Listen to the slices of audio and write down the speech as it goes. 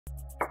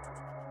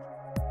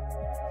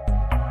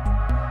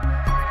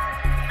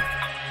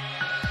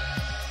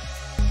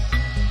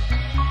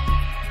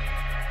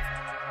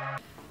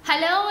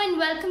Hello and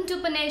welcome to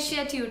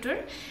Panacea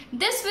Tutor.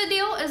 This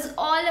video is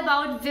all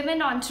about women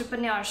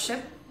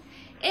entrepreneurship.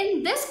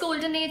 In this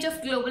golden age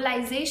of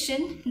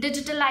globalization,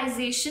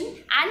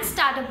 digitalization and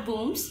startup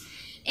booms,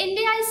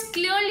 India is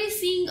clearly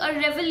seeing a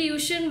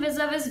revolution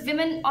vis-a-vis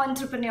women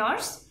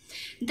entrepreneurs.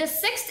 The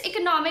 6th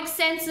Economic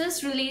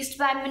Census released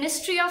by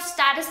Ministry of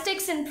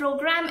Statistics and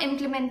Program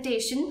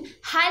Implementation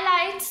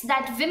highlights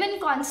that women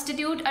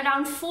constitute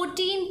around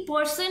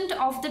 14%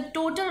 of the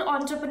total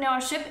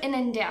entrepreneurship in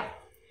India.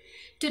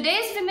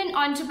 Today's women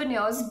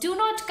entrepreneurs do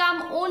not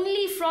come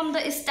only from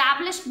the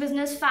established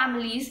business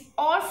families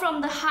or from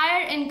the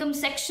higher income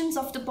sections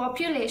of the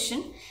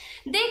population.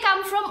 They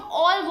come from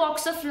all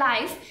walks of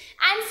life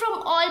and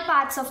from all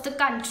parts of the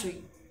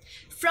country.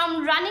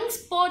 From running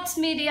sports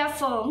media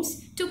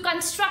firms to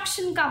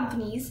construction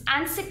companies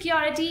and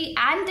security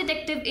and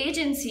detective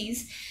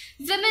agencies,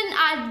 women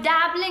are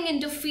dabbling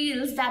into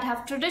fields that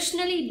have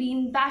traditionally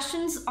been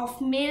bastions of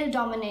male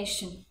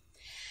domination.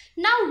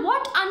 Now,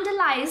 what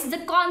underlies the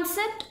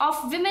concept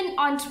of women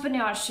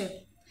entrepreneurship?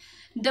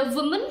 The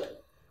woman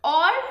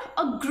or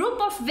a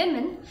group of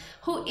women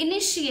who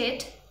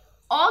initiate,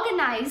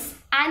 organize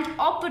and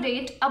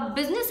operate a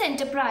business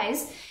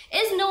enterprise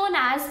is known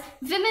as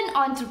women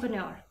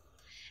entrepreneur.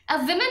 A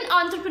women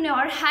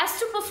entrepreneur has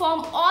to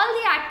perform all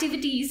the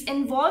activities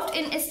involved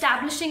in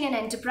establishing an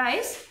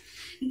enterprise.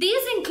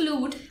 These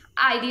include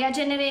idea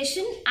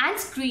generation and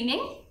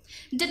screening,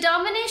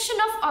 determination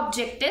of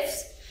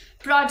objectives,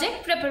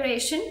 project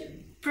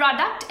preparation,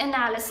 product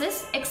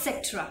analysis,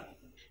 etc.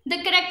 The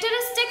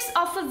characteristics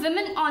of a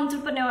women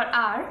entrepreneur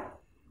are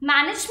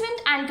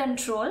management and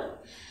control.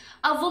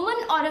 A woman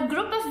or a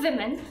group of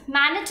women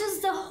manages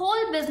the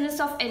whole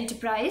business of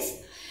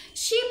enterprise.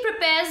 She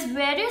prepares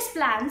various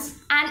plans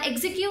and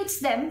executes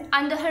them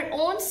under her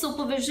own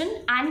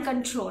supervision and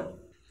control.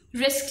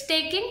 Risk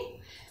taking.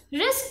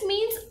 Risk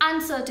means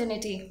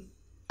uncertainty.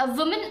 A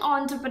woman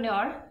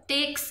entrepreneur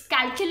takes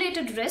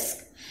calculated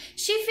risk.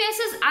 She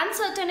faces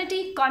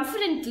uncertainty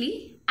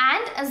confidently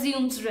and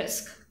assumes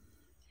risk.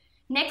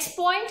 Next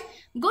point,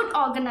 good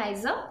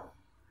organizer.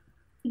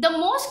 The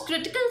most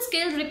critical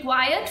skill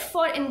required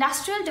for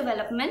industrial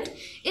development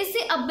is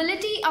the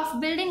ability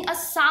of building a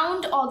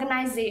sound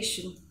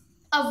organization.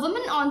 A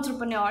woman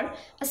entrepreneur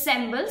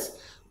assembles,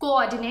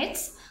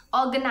 coordinates,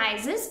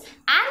 organizes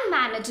and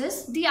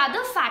manages the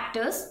other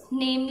factors,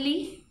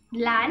 namely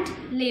land,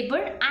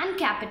 labor and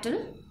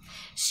capital.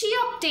 She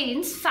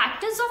obtains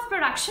factors of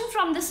production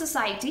from the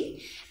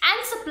society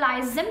and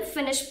supplies them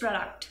finished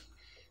product.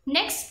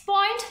 Next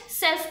point,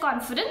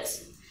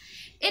 self-confidence.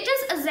 It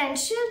is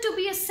essential to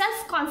be a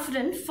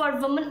self-confident for a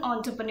woman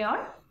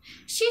entrepreneur.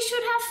 She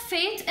should have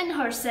faith in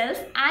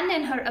herself and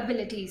in her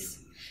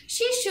abilities.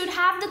 She should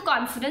have the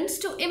confidence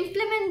to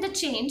implement the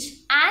change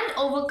and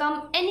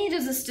overcome any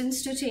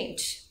resistance to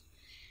change.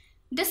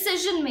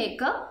 Decision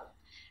maker.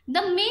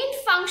 The main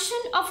function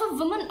of a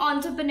woman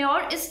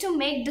entrepreneur is to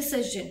make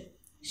decisions.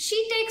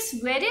 She takes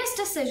various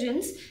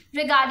decisions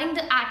regarding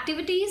the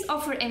activities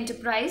of her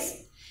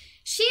enterprise.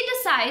 She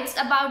decides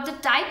about the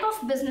type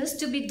of business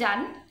to be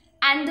done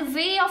and the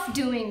way of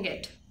doing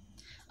it.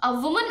 A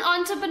woman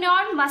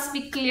entrepreneur must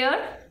be clear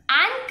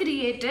and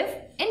creative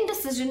in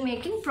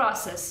decision-making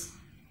process.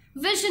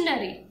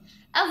 Visionary.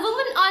 A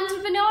woman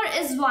entrepreneur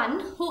is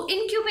one who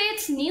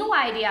incubates new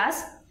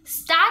ideas,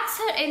 starts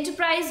her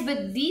enterprise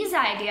with these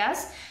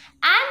ideas,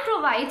 and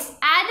provides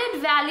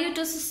added value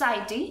to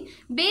society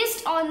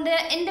based on their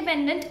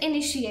independent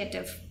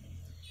initiative.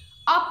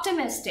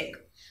 Optimistic.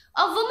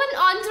 A woman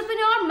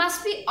entrepreneur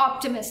must be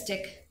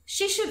optimistic.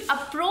 She should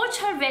approach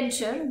her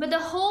venture with a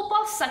hope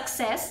of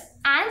success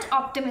and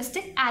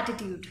optimistic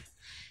attitude.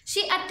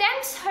 She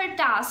attempts her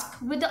task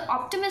with an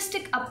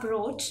optimistic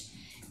approach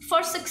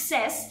for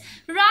success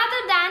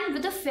rather than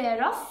with a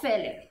fear of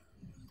failure.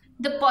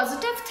 The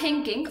positive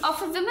thinking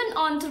of a woman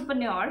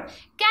entrepreneur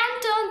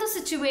can turn the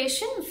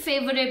situation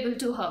favorable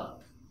to her.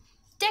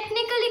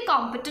 Technically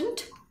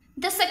competent.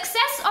 The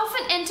success of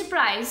an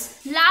enterprise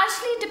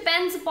largely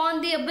depends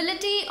upon the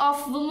ability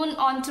of woman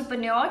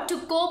entrepreneur to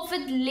cope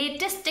with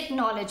latest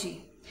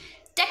technology.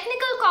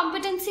 Technical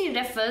competency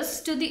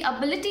refers to the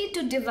ability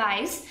to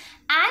devise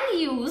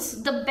and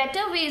use the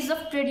better ways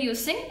of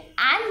producing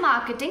and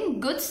marketing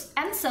goods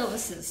and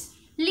services.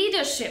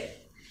 Leadership.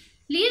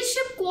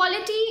 Leadership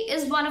quality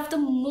is one of the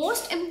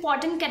most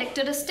important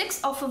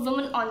characteristics of a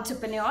woman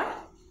entrepreneur.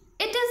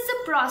 It is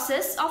the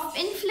process of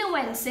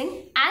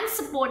influencing and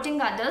supporting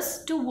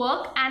others to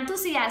work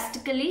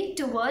enthusiastically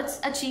towards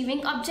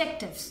achieving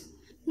objectives.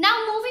 Now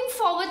moving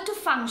forward to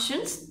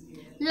functions.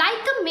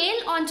 Like a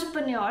male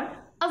entrepreneur,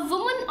 a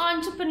woman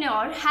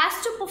entrepreneur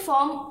has to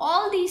perform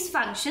all these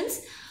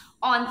functions: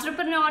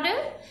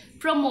 entrepreneurial,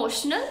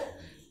 promotional,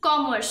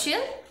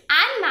 commercial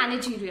and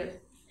managerial.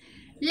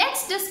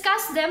 Let's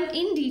discuss them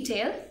in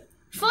detail.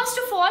 First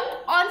of all,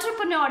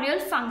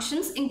 entrepreneurial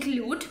functions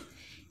include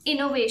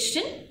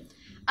innovation.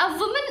 A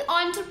woman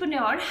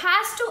entrepreneur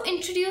has to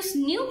introduce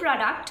new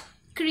product,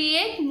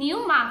 create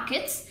new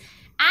markets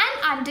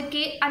and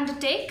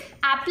undertake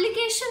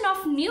application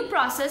of new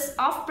process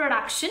of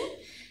production,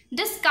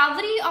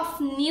 discovery of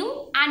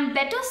new and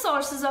better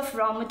sources of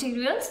raw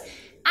materials,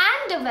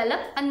 and develop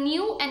a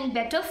new and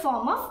better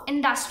form of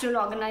industrial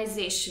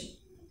organization.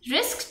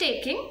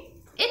 Risk-taking.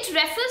 It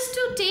refers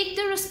to take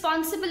the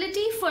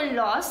responsibility for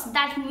loss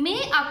that may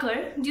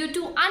occur due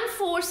to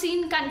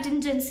unforeseen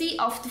contingency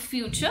of the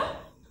future.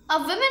 A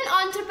women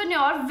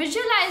entrepreneur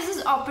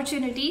visualizes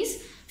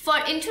opportunities for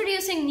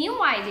introducing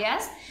new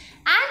ideas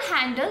and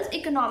handles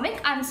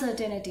economic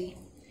uncertainty.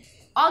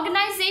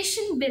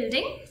 Organization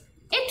building.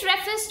 It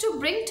refers to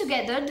bring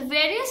together the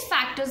various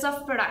factors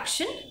of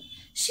production.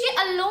 She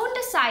alone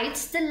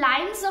decides the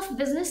lines of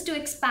business to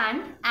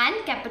expand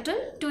and capital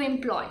to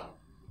employ.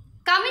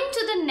 Coming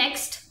to the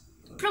next,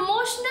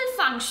 promotional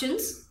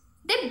functions.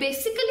 They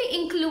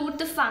basically include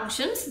the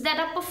functions that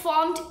are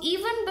performed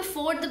even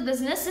before the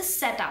business is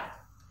set up.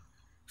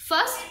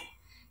 First,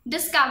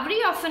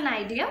 discovery of an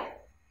idea.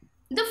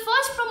 The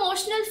first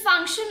promotional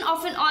function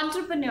of an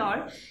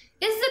entrepreneur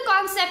is the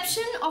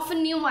conception of a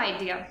new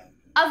idea.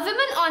 A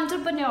woman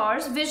entrepreneur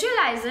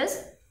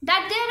visualizes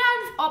that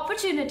there are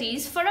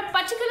opportunities for a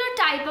particular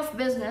type of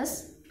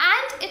business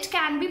and it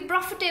can be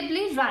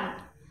profitably run.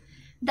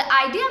 The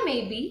idea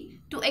may be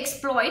to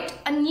exploit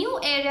a new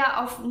area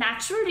of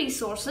natural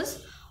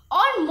resources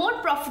or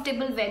more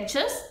profitable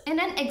ventures in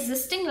an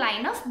existing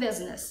line of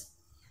business.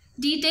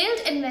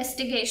 Detailed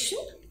investigation.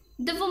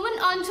 The woman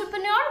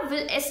entrepreneur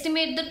will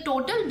estimate the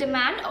total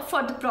demand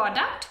for the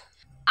product.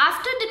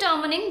 After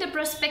determining the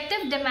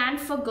prospective demand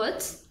for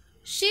goods,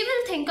 she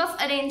will think of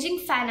arranging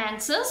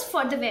finances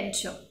for the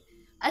venture,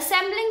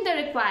 assembling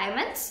the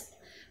requirements.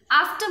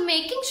 After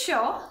making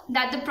sure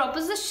that the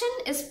proposition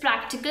is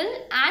practical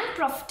and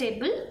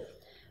profitable,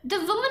 the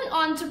woman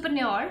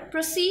entrepreneur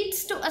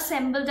proceeds to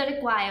assemble the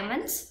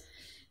requirements.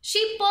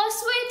 She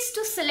persuades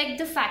to select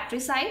the factory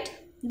site,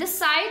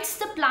 decides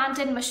the plant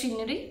and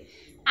machinery,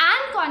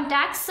 and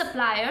contacts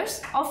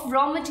suppliers of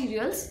raw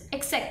materials,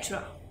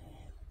 etc.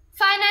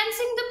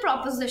 Financing the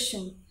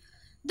proposition.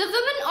 The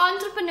women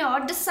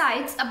entrepreneur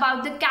decides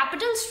about the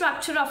capital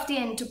structure of the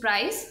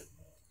enterprise.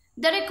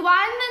 The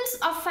requirements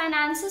of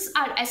finances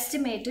are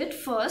estimated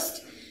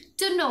first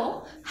to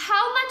know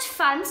how much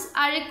funds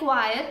are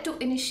required to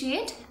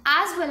initiate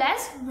as well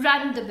as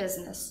run the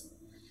business.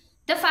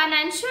 The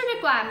financial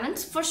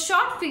requirements for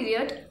short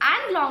period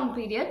and long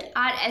period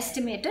are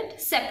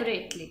estimated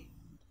separately.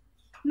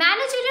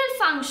 Managerial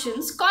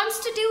functions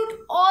constitute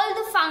all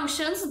the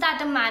functions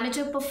that a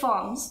manager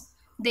performs.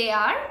 They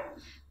are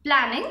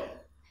planning.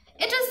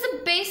 It is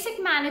the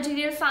basic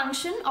managerial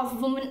function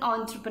of woman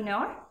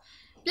entrepreneur.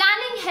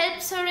 Planning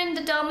helps her in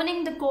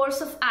determining the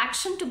course of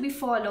action to be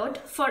followed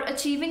for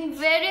achieving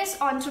various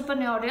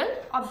entrepreneurial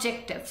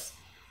objectives.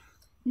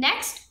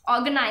 Next,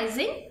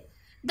 organizing.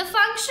 The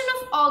function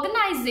of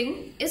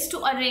organizing is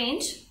to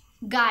arrange,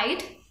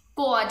 guide,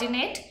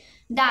 coordinate,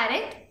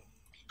 direct,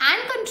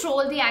 and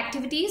control the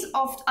activities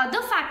of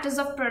other factors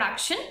of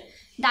production,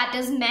 that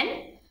is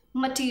men,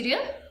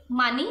 material,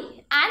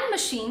 money, and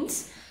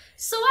machines,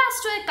 so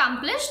as to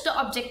accomplish the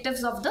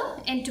objectives of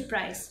the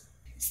enterprise.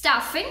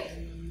 Staffing.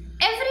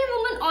 Every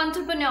woman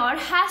entrepreneur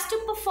has to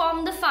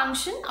perform the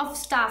function of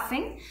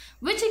staffing,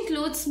 which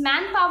includes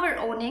manpower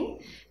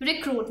owning,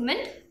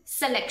 recruitment,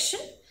 selection,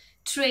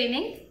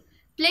 training,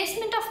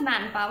 placement of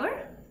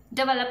manpower,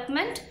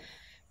 development,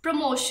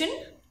 promotion,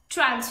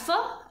 transfer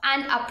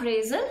and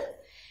appraisal,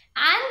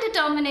 and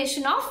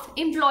determination of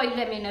employee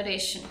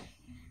remuneration.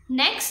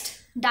 Next,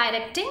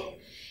 directing.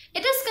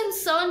 It is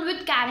concerned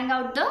with carrying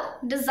out the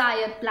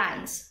desired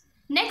plans.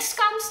 Next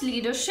comes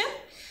leadership.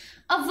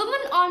 A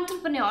woman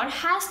entrepreneur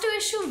has to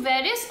issue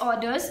various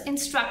orders,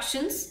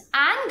 instructions,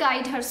 and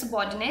guide her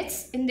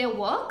subordinates in their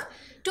work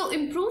to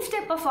improve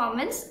their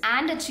performance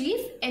and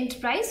achieve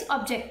enterprise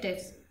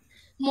objectives.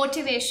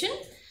 Motivation.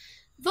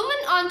 Woman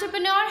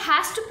entrepreneur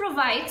has to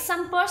provide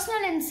some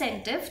personal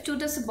incentive to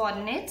the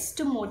subordinates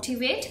to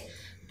motivate,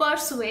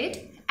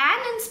 persuade,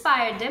 and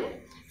inspire them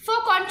for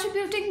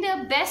contributing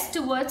their best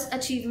towards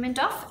achievement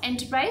of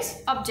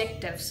enterprise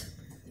objectives.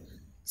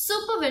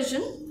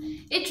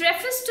 Supervision. It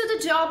refers to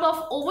the job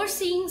of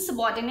overseeing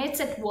subordinates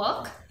at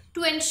work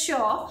to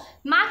ensure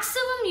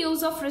maximum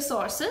use of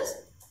resources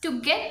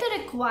to get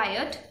the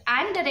required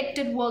and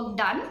directed work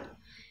done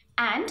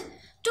and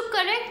to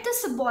correct the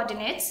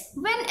subordinates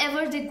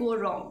whenever they go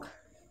wrong.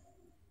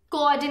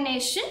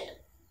 Coordination.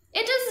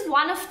 It is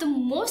one of the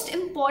most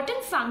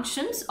important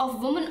functions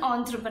of woman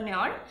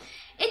entrepreneur.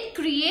 It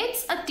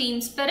creates a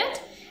team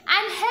spirit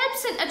and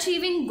helps in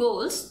achieving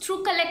goals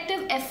through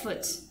collective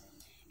efforts.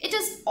 It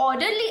is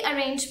orderly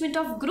arrangement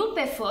of group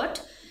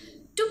effort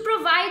to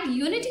provide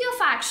unity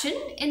of action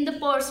in the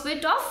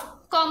pursuit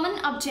of common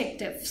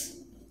objectives.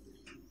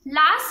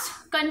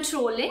 Last,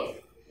 controlling.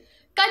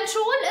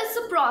 Control is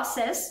the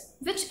process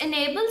which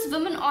enables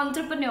women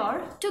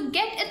entrepreneur to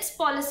get its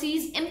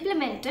policies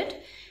implemented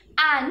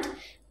and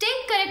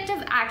take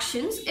corrective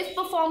actions if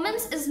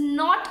performance is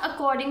not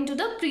according to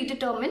the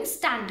predetermined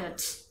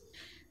standards.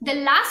 The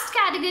last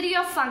category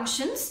of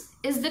functions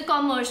is the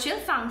commercial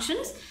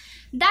functions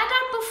that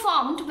are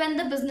performed when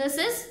the business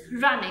is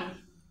running.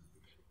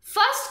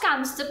 First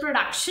comes the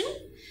production.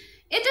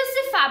 It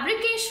is the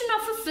fabrication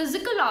of a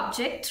physical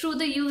object through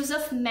the use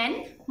of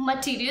men,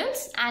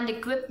 materials, and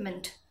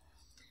equipment.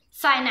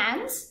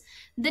 Finance.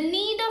 The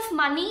need of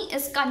money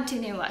is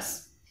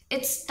continuous.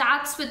 It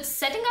starts with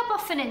setting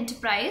up of an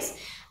enterprise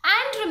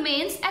and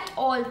remains at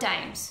all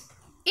times.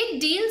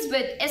 It deals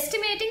with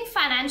estimating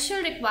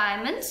financial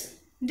requirements,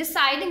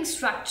 deciding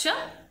structure,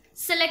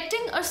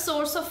 selecting a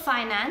source of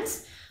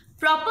finance,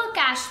 proper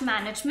cash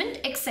management,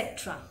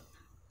 etc.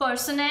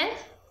 Personnel.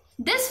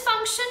 This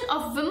function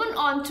of women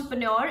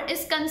entrepreneur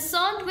is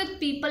concerned with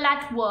people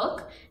at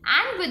work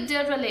and with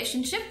their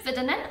relationship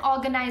within an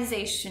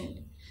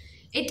organization.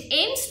 It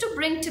aims to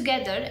bring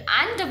together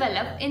and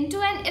develop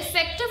into an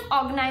effective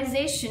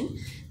organization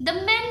the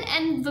men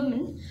and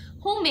women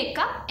who make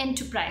up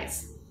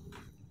enterprise.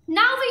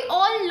 Now we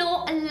all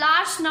know a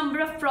large number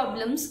of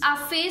problems are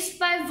faced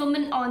by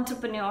women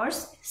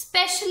entrepreneurs,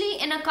 especially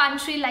in a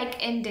country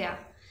like India.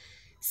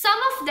 Some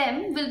of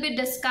them will be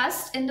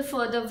discussed in the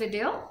further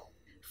video.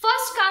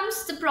 First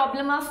comes the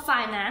problem of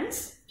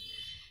finance.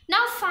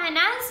 Now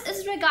finance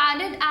is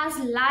regarded as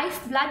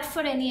lifeblood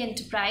for any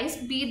enterprise,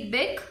 be it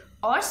big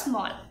or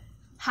small.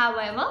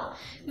 However,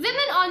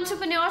 women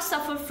entrepreneurs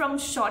suffer from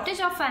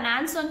shortage of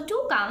finance on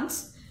two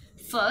counts.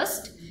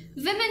 First,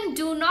 women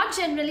do not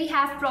generally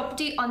have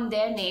property on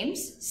their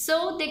names,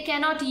 so they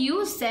cannot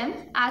use them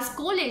as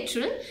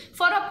collateral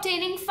for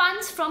obtaining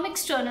funds from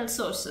external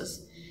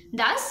sources.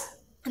 Thus,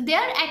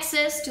 their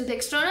access to the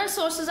external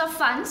sources of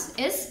funds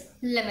is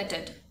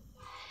limited.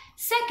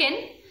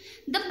 Second,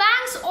 the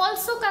banks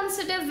also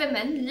consider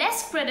women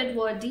less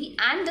creditworthy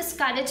and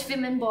discourage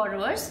women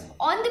borrowers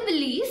on the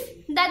belief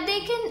that they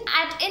can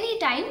at any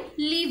time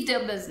leave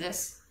their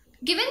business.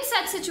 Given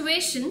such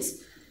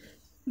situations,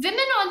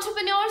 women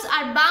entrepreneurs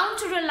are bound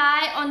to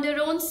rely on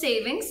their own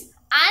savings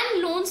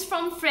and loans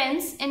from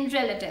friends and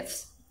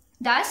relatives.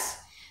 Thus,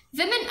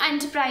 women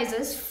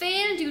enterprises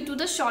fail due to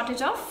the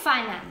shortage of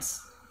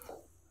finance.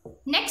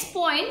 Next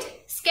point,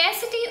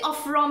 scarcity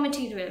of raw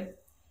material.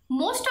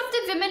 Most of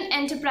the women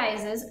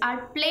enterprises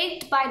are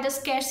plagued by the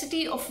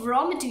scarcity of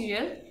raw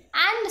material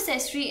and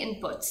necessary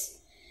inputs.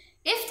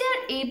 If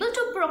they are able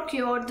to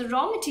procure the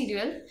raw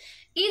material,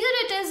 either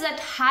it is at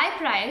high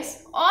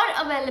price or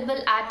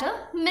available at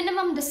a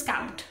minimum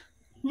discount.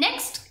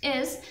 Next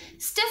is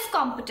stiff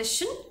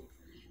competition.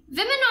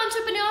 Women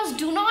entrepreneurs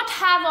do not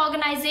have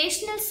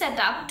organizational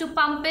setup to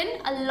pump in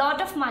a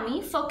lot of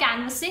money for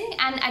canvassing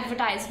and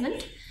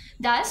advertisement.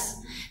 Thus,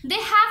 they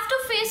have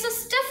to face a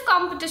stiff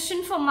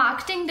competition for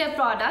marketing their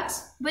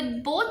products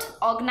with both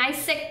organized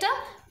sector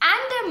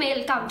and their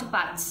male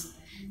counterparts.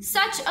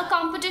 Such a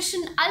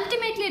competition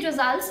ultimately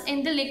results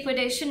in the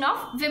liquidation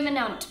of women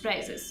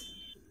enterprises.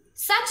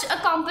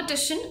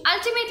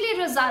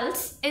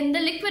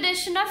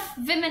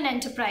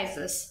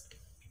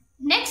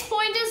 Next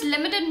point is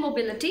limited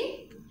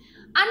mobility.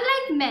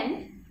 Unlike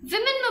men,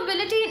 women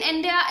mobility in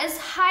India is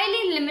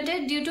highly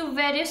limited due to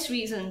various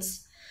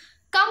reasons.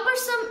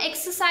 Cumbersome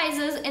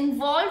exercises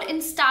involved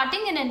in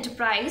starting an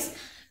enterprise,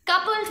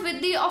 coupled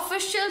with the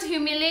official's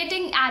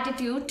humiliating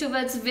attitude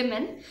towards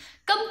women,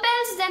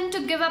 compels them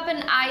to give up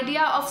an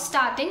idea of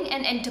starting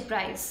an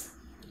enterprise.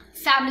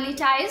 Family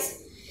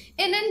ties.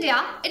 In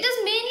India, it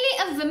is mainly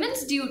a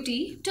woman's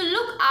duty to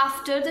look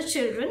after the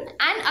children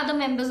and other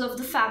members of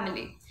the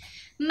family.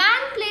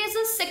 Man plays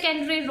a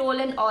secondary role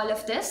in all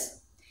of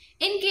this.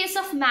 In case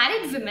of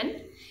married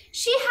women,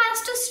 she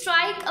has to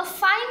strike a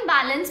fine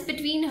balance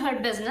between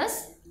her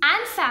business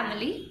and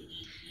family.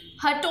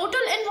 Her total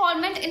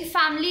involvement in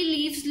family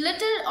leaves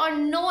little or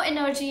no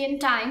energy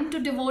and time to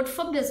devote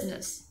for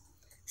business.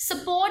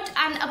 Support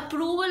and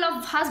approval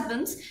of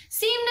husbands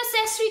seem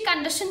necessary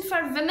condition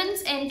for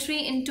women's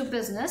entry into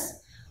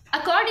business.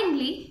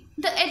 Accordingly,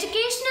 the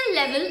educational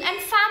level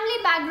and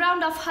family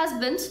background of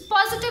husbands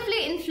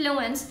positively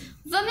influence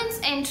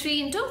women's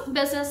entry into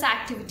business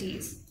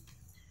activities.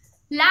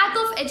 Lack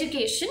of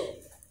education.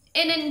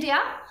 In India,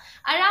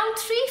 around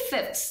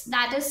 3/5,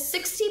 that is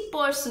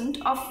 60%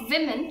 of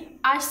women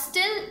are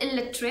still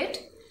illiterate.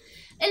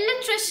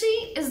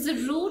 Illiteracy is the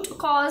root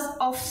cause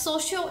of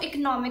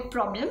socio-economic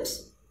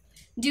problems.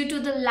 Due to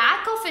the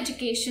lack of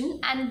education,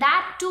 and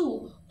that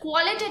too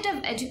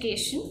qualitative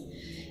education,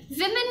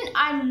 women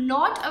are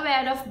not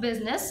aware of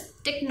business,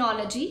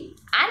 technology,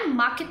 and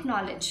market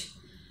knowledge.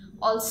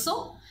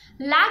 Also,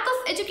 lack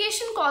of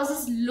education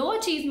causes low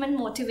achievement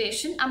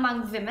motivation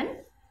among women.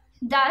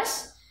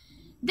 Thus,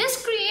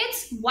 this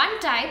creates one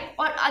type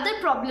or other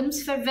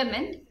problems for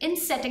women in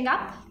setting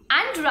up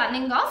and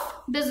running of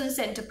business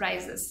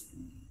enterprises.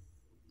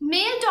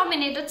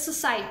 Male-dominated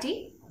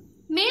society.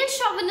 Male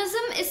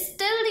chauvinism is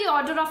still the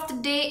order of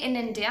the day in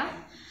India.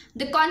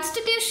 The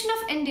Constitution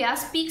of India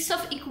speaks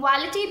of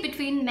equality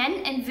between men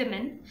and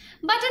women,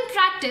 but in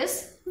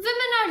practice,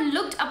 women are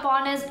looked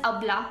upon as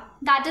abla,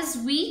 that is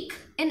weak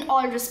in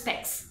all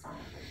respects.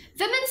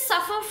 Women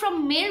suffer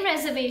from male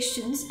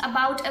reservations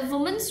about a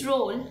woman's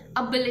role,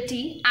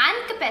 ability,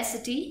 and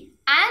capacity,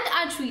 and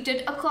are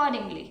treated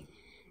accordingly.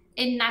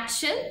 In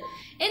nutshell,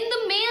 in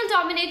the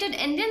male-dominated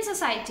Indian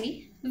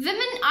society,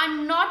 women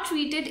are not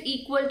treated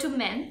equal to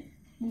men.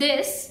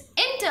 This,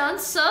 in turn,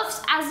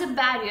 serves as a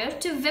barrier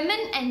to women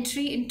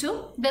entry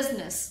into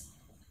business.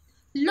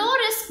 Low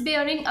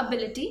risk-bearing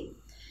ability.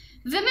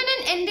 Women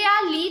in India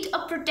lead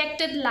a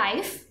protected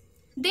life.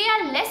 They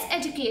are less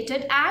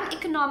educated and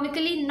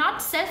economically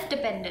not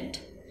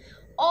self-dependent.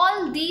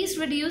 All these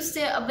reduce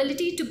their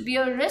ability to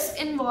bear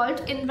risk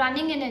involved in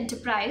running an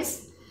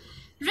enterprise.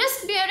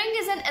 Risk-bearing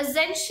is an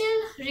essential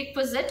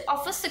requisite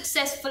of a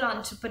successful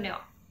entrepreneur.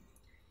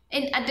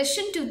 In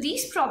addition to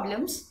these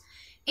problems,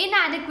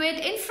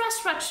 inadequate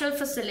infrastructural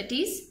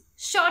facilities,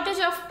 shortage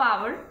of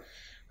power,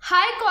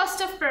 high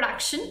cost of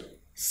production,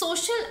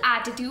 social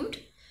attitude,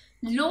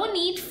 low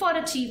need for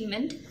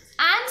achievement,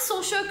 and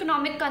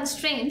socio-economic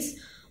constraints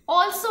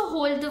also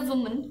hold the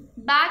woman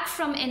back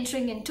from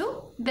entering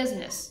into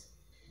business.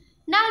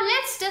 Now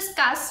let's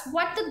discuss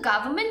what the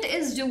government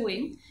is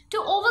doing to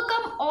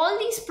overcome all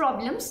these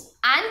problems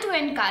and to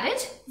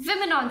encourage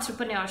women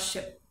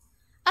entrepreneurship.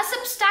 A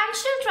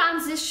substantial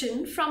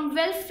transition from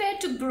welfare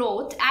to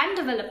growth and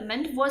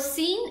development was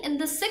seen in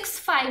the 6th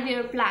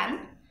five-year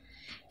plan.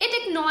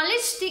 It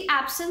acknowledged the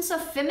absence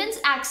of women's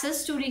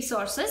access to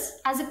resources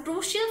as a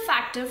crucial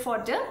factor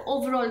for their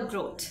overall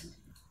growth.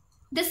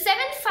 The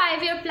 7th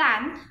five-year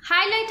plan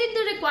highlighted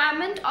the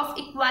requirement of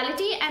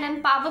equality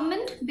and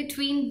empowerment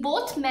between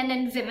both men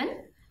and women.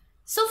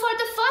 So for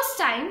the first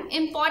time,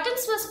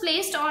 importance was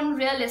placed on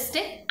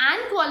realistic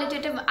and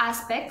qualitative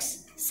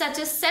aspects such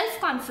as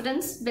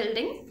self-confidence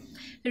building,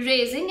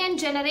 raising and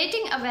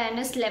generating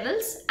awareness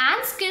levels,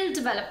 and skill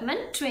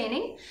development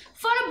training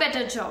for a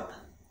better job.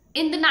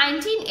 In the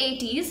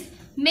 1980s,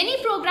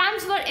 many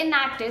programs were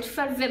enacted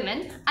for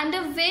women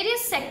under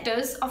various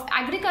sectors of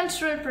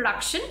agricultural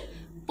production,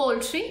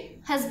 poultry,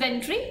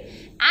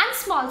 husbandry, and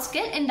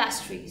small-scale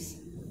industries.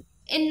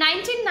 In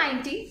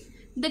 1990,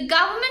 the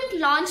government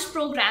launched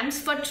programs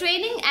for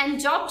training and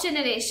job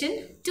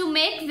generation to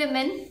make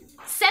women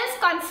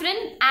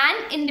self-confident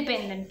and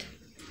independent.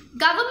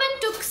 Government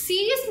took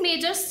serious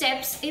major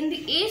steps in the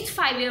 8th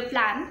five-year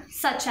plan,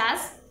 such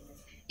as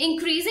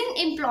increasing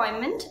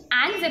employment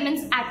and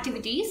women's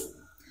activities.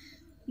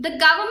 The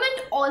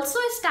government also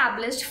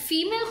established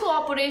female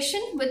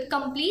cooperation with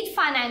complete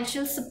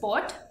financial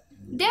support.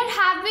 There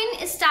have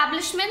been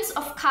establishments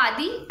of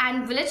khadi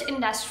and village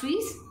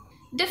industries.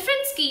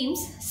 Different schemes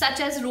such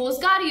as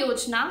Rozgar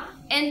Yojana,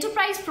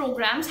 enterprise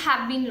programs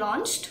have been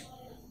launched.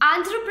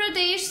 Andhra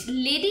Pradesh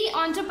Lady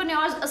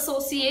Entrepreneurs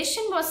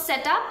Association was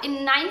set up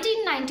in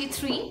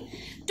 1993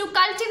 to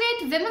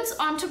cultivate women's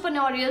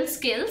entrepreneurial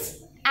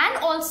skills and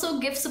also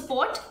give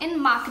support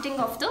in marketing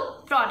of the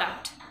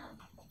product.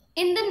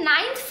 In the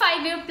 9th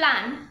five-year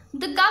plan,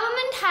 the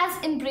government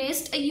has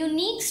embraced a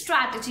unique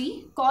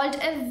strategy called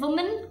a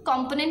Women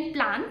Component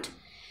Plan.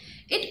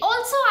 It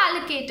also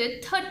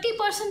allocated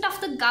 30% of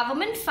the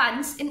government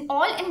funds in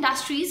all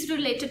industries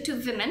related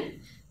to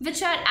women,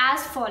 which are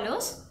as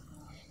follows.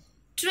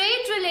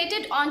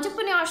 Trade-related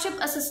Entrepreneurship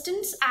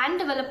Assistance and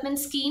Development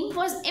Scheme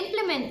was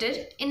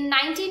implemented in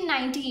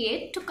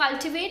 1998 to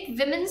cultivate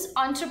women's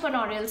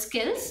entrepreneurial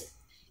skills.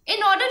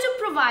 In order to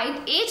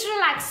provide age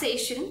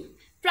relaxation,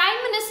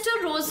 Prime Minister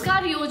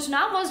Rozgar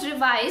Yojana was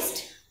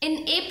revised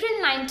in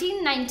April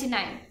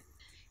 1999.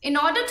 In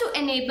order to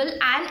enable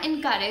and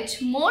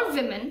encourage more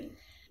women,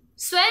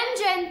 Swayam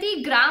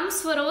Jayanti Gram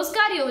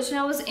Swarozgar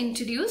Yojana was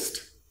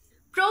introduced.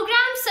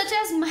 Programs such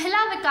as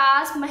Mahila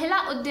Vikas, Mahila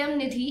Udyam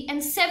Nidhi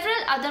and several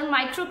other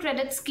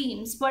microcredit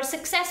schemes were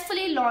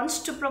successfully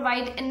launched to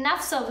provide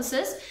enough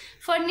services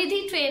for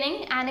Nidhi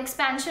training and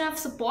expansion of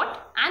support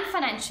and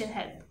financial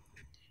help.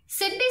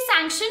 SIDBI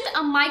sanctioned a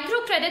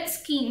microcredit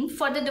scheme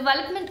for the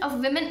development of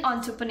women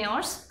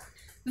entrepreneurs.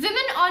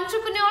 Women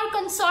Entrepreneur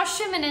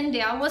Consortium in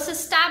India was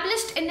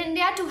established in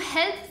India to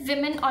help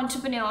women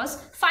entrepreneurs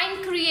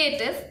find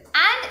creative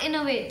and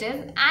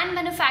innovative and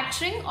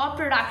manufacturing or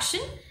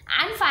production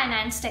and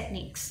finance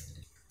techniques.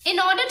 In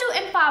order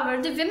to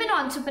empower the women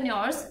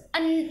entrepreneurs,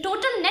 a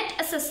total net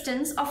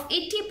assistance of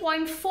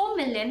 80.4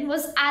 million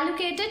was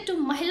allocated to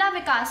Mahila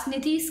Vikas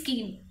Nidhi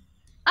scheme.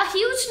 A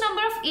huge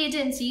number of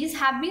agencies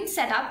have been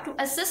set up to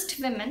assist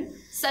women,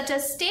 such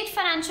as State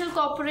Financial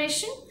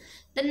Corporation,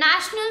 the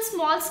National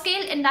Small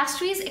Scale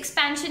Industries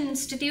Expansion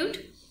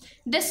Institute,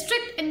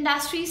 District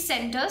Industry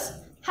Centers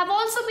have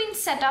also been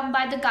set up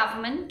by the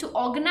government to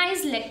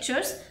organize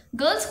lectures,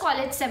 girls'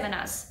 college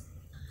seminars.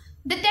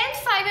 The 10th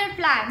five-year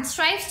plan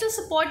strives to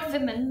support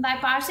women by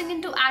passing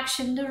into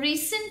action the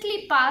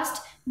recently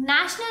passed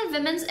National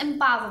Women's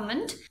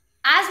Empowerment,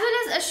 as well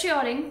as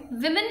assuring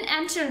women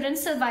and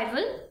children's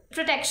survival,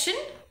 protection,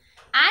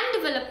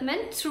 and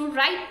development through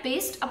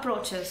right-based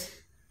approaches.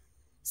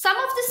 Some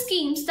of the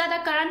schemes that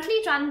are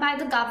currently run by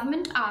the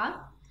government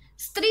are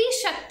Stree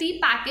Shakti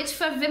Package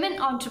for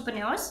Women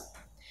Entrepreneurs.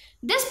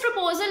 This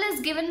proposal is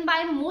given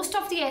by most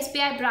of the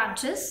SBI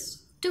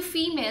branches to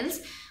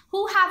females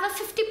who have a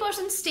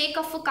 50% stake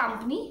of a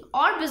company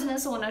or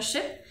business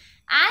ownership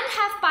and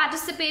have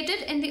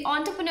participated in the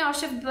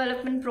Entrepreneurship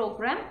Development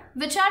Program,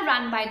 which are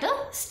run by the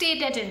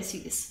state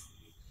agencies.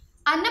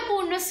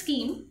 Annapurna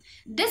scheme.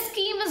 This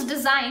scheme is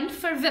designed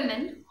for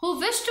women who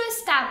wish to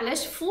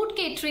establish food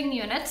catering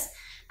units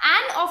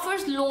and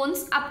offers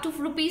loans up to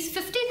Rs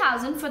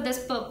 50,000 for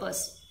this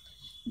purpose.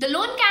 The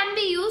loan can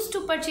be used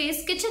to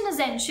purchase kitchen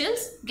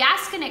essentials,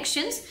 gas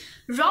connections,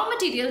 raw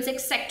materials,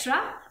 etc.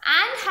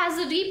 and has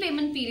a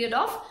repayment period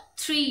of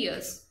 3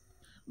 years.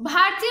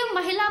 Bharatiya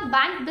Mahila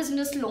Bank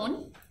Business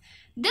Loan.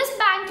 This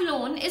bank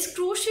loan is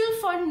crucial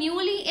for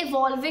newly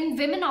evolving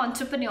women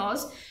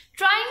entrepreneurs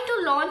trying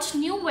to launch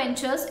new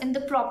ventures in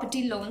the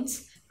property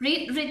loans,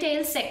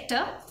 retail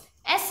sector,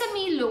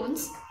 SME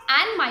loans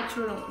and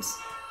microloans.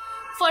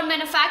 For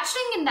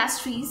manufacturing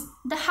industries,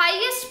 the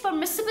highest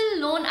permissible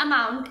loan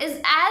amount is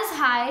as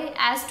high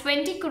as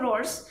 20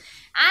 crores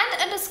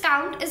and a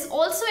discount is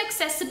also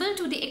accessible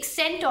to the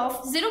extent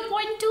of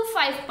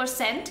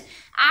 0.25%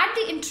 at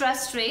the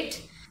interest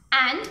rate,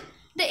 and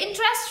the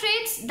interest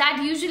rates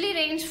that usually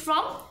range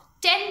from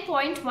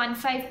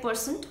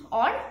 10.15%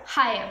 or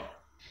higher.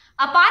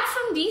 Apart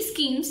from these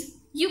schemes,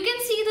 you can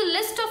see the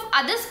list of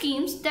other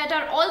schemes that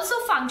are also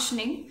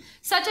functioning,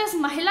 such as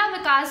Mahila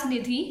Vikas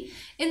Nidhi,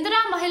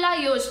 Indira Mahila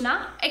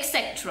Yojana,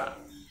 etc.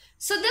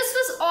 So this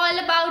was all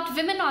about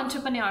women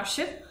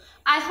entrepreneurship.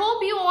 I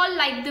hope you all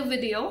liked the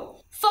video.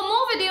 For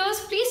more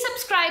videos, please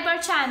subscribe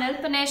our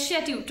channel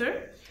Panacea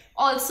Tutor.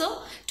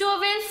 Also, to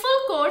avail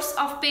full course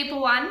of Paper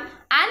 1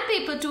 and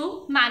Paper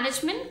 2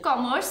 Management,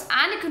 Commerce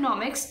and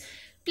Economics,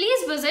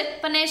 please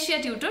visit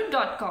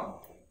panaceatutor.com.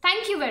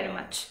 Thank you very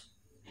much.